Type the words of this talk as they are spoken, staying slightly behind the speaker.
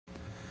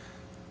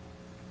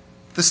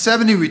The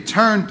 70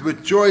 returned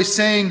with joy,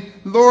 saying,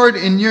 Lord,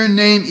 in your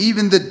name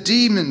even the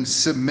demons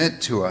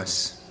submit to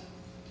us.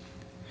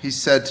 He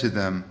said to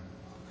them,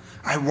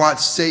 I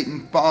watched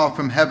Satan fall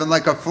from heaven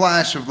like a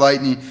flash of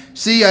lightning.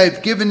 See, I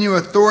have given you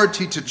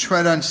authority to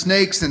tread on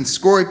snakes and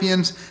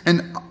scorpions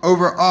and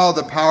over all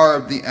the power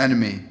of the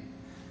enemy,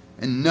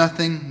 and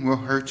nothing will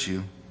hurt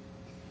you.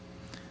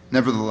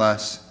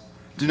 Nevertheless,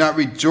 do not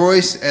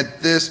rejoice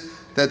at this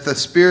that the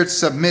spirits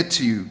submit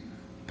to you,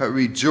 but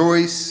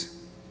rejoice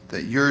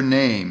that your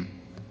names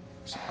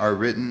are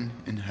written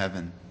in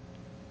heaven.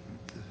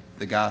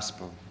 The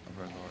gospel of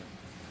our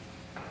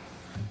Lord.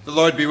 The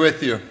Lord be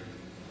with you.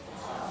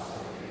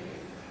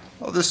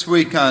 Well, this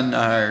week on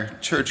our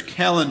church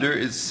calendar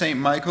is St.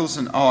 Michael's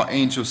and All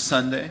Angels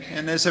Sunday.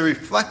 And as I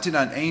reflected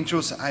on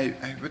angels, I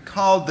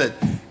recalled that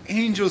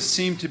angels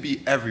seem to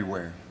be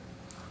everywhere.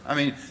 I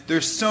mean,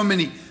 there's so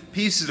many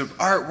pieces of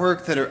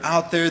artwork that are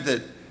out there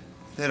that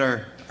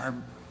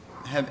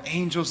have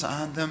angels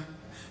on them.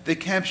 They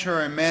capture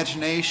our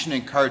imagination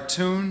in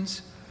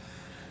cartoons.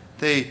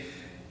 They're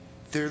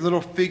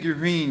little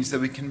figurines that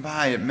we can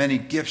buy at many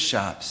gift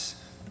shops.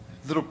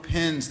 Little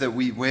pins that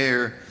we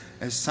wear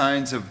as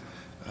signs of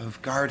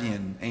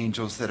guardian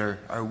angels that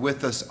are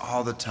with us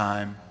all the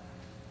time.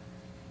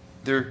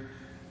 They're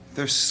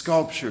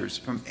sculptures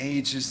from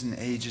ages and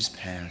ages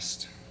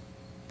past.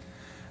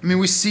 I mean,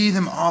 we see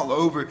them all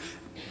over,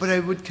 but I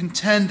would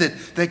contend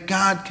that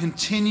God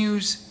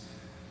continues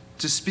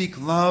to speak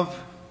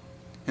love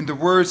in the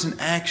words and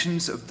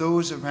actions of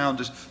those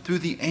around us, through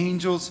the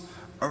angels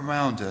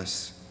around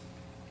us.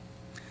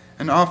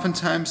 And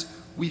oftentimes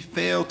we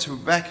fail to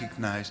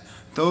recognize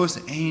those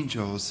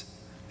angels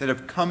that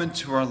have come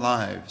into our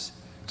lives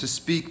to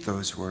speak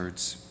those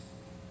words.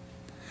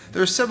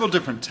 There are several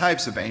different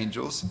types of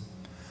angels.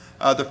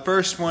 The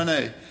first one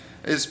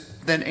is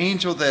that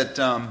angel that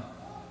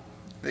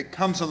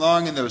comes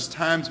along in those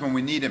times when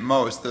we need it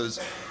most,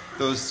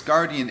 those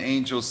guardian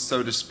angels,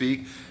 so to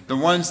speak, the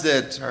ones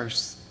that are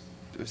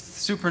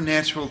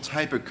supernatural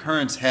type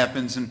occurrence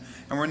happens and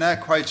we're not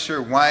quite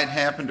sure why it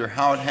happened or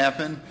how it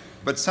happened,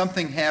 but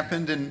something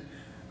happened and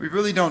we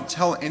really don't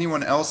tell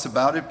anyone else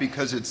about it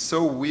because it's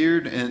so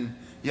weird and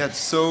yet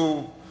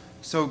so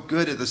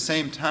good at the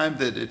same time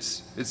that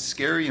it's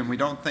scary and we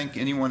don't think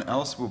anyone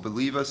else will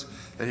believe us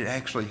that it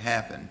actually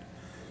happened.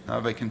 Now,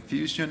 have I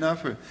confused you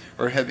enough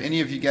or have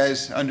any of you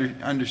guys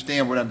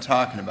understand what I'm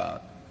talking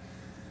about?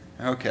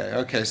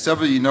 Okay,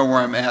 several of you know where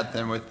I'm at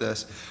then with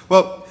this.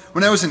 Well,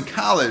 when I was in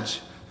college,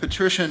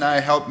 Patricia and I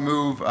helped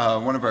move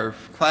one of our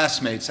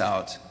classmates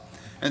out.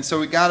 And so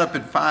we got up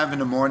at 5 in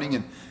the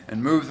morning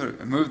and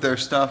moved their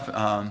stuff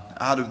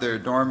out of their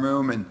dorm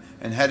room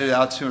and headed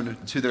out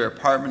to their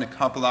apartment a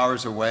couple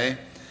hours away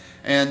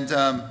and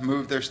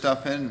moved their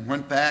stuff in and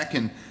went back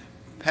and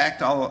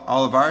packed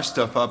all of our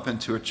stuff up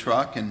into a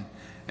truck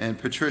and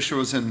Patricia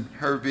was in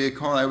her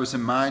vehicle, I was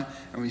in mine,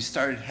 and we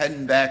started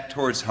heading back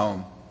towards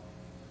home.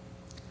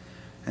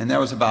 And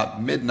that was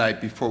about midnight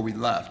before we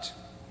left.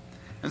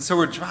 And so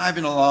we're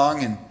driving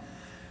along, and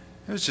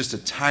it was just a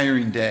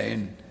tiring day,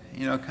 and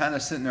kind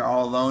of sitting there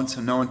all alone,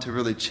 so no one to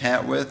really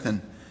chat with,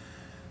 and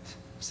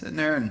sitting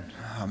there, and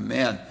oh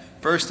man,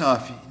 first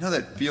off, you know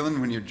that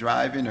feeling when you're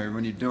driving or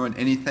when you're doing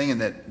anything,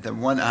 and that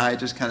one eye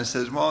just kind of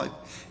says, well,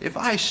 if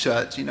I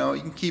shut, you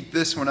can keep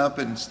this one up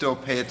and still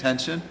pay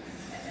attention.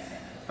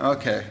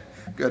 Okay,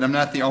 good. I'm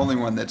not the only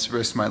one that's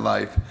risked my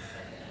life.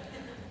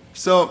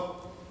 So,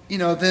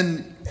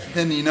 then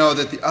you know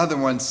that the other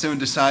one soon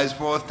decides,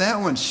 well, if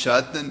that one's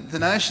shut,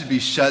 then I should be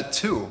shut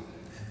too.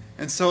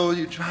 And so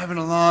you're driving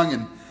along,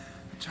 and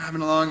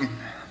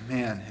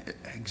man,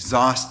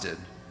 exhausted.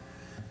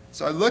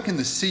 So I look in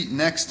the seat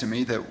next to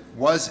me that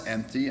was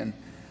empty, and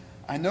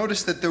I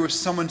noticed that there was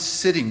someone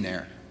sitting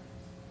there.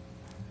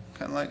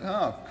 Kind of like,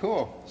 oh,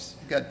 cool,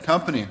 you got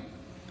company.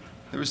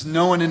 There was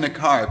no one in the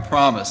car, I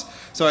promise.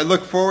 So I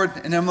look forward,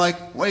 and I'm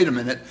like, wait a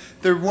minute.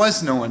 There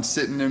was no one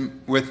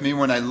sitting with me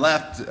when I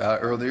left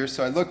earlier.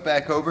 So I look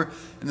back over,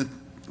 and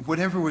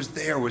whatever was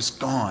there was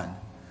gone.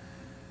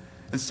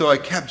 And so I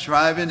kept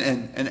driving,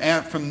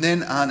 and from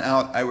then on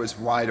out, I was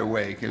wide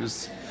awake. It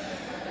was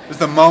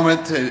the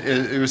moment.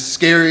 It was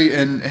scary,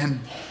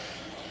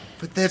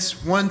 but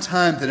that's one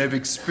time that I've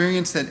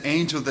experienced that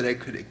angel that I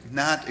could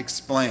not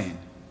explain.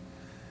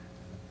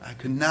 I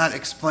could not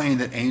explain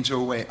that angel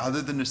away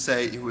other than to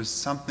say it was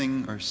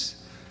something or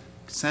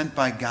sent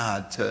by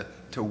God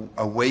to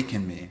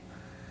awaken me.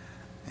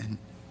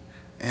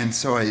 And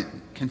so I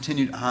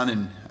continued on,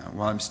 and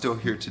while I'm still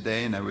here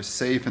today, and I was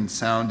safe and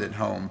sound at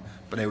home,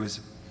 but I was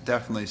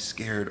definitely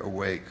scared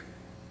awake.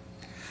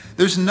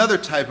 There's another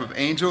type of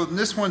angel, and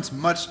this one's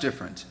much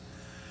different.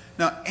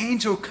 Now,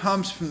 angel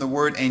comes from the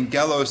word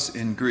angelos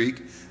in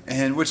Greek,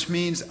 and which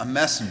means a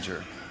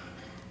messenger.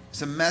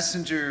 It's a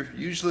messenger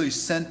usually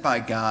sent by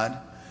God,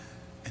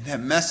 and that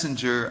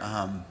messenger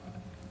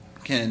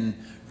can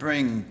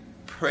bring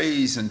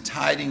praise and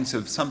tidings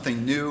of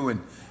something new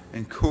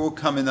and cool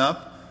coming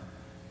up.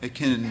 It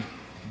can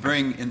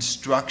bring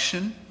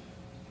instruction,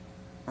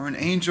 or an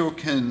angel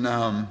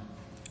can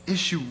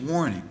issue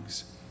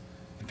warnings.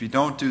 If if you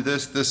don't do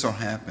this, this will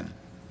happen.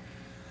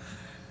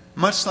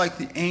 Much like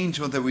the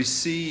angel that we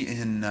see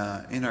in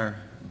our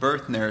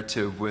birth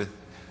narrative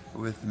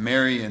with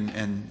Mary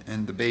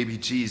and the baby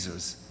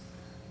Jesus,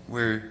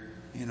 where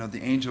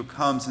the angel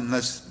comes and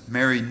lets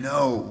Mary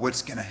know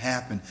what's going to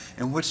happen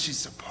and what she's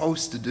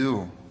supposed to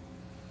do.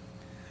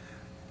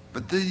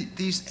 But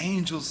these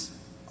angels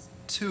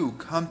too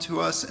come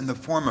to us in the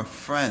form of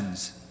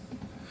friends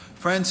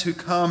who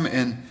come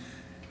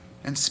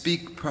and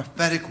speak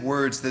prophetic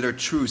words that are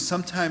true.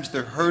 Sometimes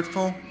they're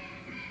hurtful,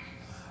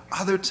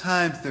 other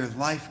times they're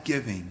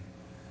life-giving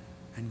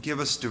and give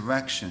us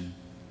direction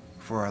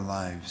for our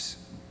lives.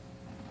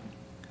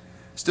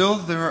 Still,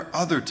 there are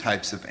other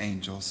types of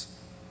angels.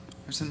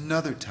 There's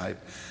another type.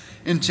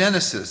 In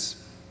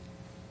Genesis,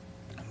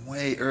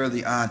 way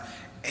early on,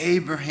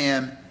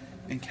 Abraham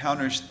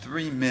encounters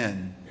 3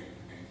 men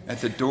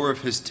at the door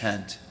of his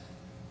tent.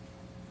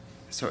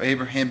 So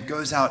Abraham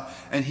goes out,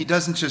 and he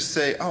doesn't just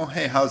say, "Oh,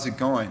 hey, how's it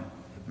going?"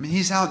 I mean,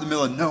 he's out in the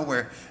middle of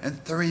nowhere,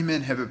 and 3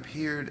 men have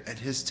appeared at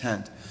his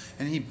tent.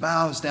 And he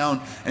bows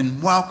down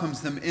and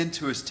welcomes them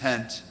into his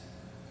tent,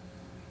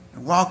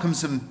 and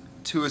welcomes them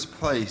to his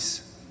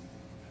place.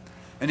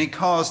 And he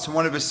calls to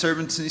one of his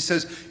servants and he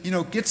says,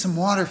 get some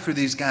water for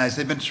these guys.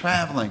 They've been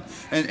traveling.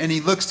 And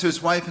he looks to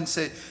his wife and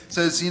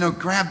says,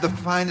 grab the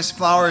finest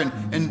flour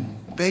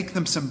and bake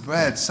them some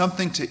bread,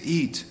 something to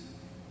eat.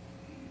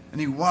 And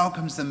he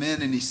welcomes them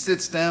in and he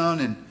sits down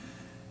and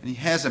he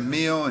has a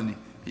meal and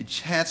he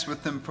chats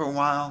with them for a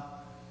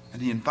while.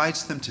 And he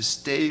invites them to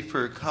stay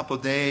for a couple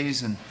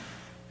days and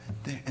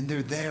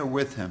they're there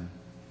with him.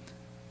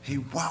 He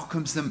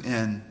welcomes them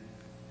in.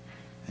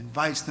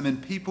 Invites them in,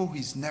 people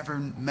he's never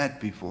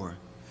met before.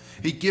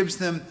 He gives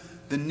them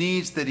the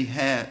needs that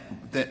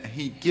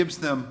he gives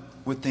them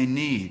what they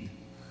need,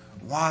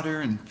 water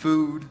and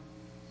food.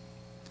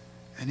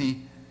 And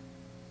he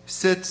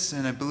sits,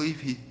 and I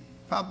believe he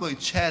probably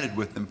chatted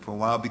with them for a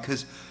while,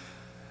 because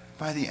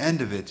by the end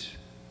of it,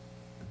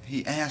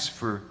 he asked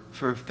for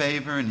a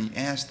favor, and he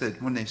asked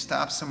that when they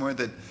stop somewhere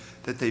that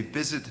they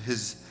visit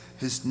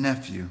his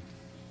nephew,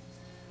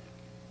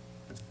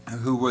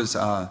 who was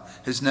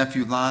his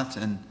nephew Lot,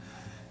 and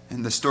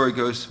the story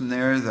goes from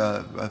there,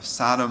 of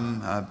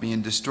Sodom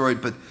being destroyed.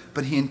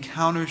 But he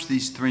encounters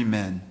these 3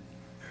 men,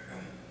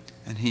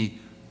 and he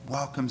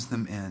welcomes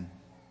them in.